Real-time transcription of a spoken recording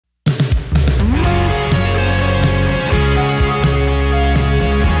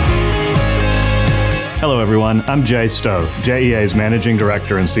everyone. I'm Jay Stowe, JEA's Managing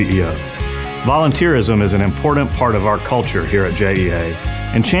Director and CEO. Volunteerism is an important part of our culture here at JEA,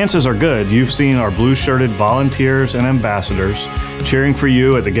 and chances are good you've seen our blue-shirted volunteers and ambassadors cheering for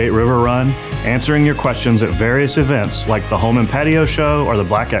you at the Gate River Run, answering your questions at various events like the Home and Patio Show or the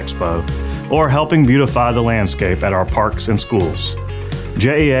Black Expo, or helping beautify the landscape at our parks and schools.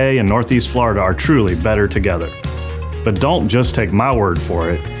 JEA and Northeast Florida are truly better together. But don't just take my word for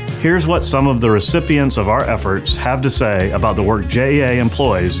it. Here's what some of the recipients of our efforts have to say about the work JEA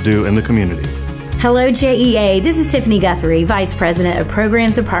employees do in the community. Hello, JEA. This is Tiffany Guthrie, Vice President of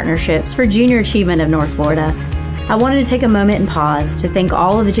Programs and Partnerships for Junior Achievement of North Florida. I wanted to take a moment and pause to thank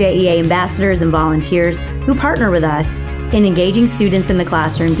all of the JEA ambassadors and volunteers who partner with us in engaging students in the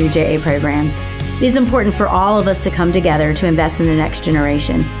classroom through JEA programs. It is important for all of us to come together to invest in the next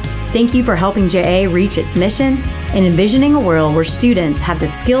generation. Thank you for helping JEA reach its mission and envisioning a world where students have the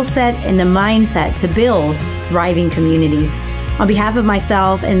skill set and the mindset to build thriving communities. On behalf of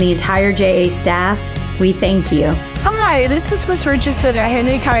myself and the entire JEA staff, we thank you. Hi, this is Ms. Richardson at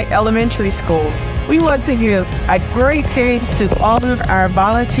Henry County Elementary School. We want to give a great thanks to all of our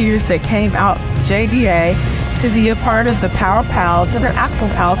volunteers that came out JEA to be a part of the Power Pals and the Aqua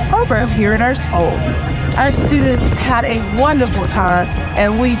Pals program here at our school. Our students had a wonderful time,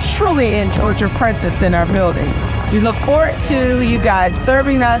 and we truly enjoyed your presence in our building. We look forward to you guys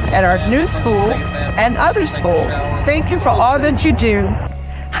serving us at our new school and other schools. Thank you for all that you do.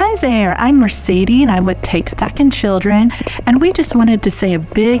 Hi there, I'm Mercedes and I'm with Take Second Children, and we just wanted to say a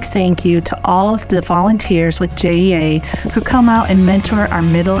big thank you to all of the volunteers with JEA who come out and mentor our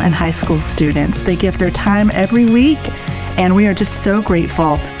middle and high school students. They give their time every week, and we are just so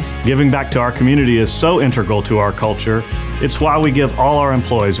grateful. Giving back to our community is so integral to our culture. It's why we give all our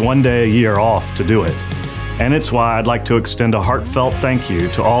employees one day a year off to do it. And it's why I'd like to extend a heartfelt thank you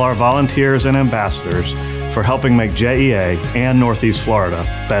to all our volunteers and ambassadors for helping make JEA and Northeast Florida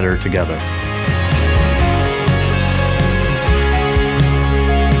better together.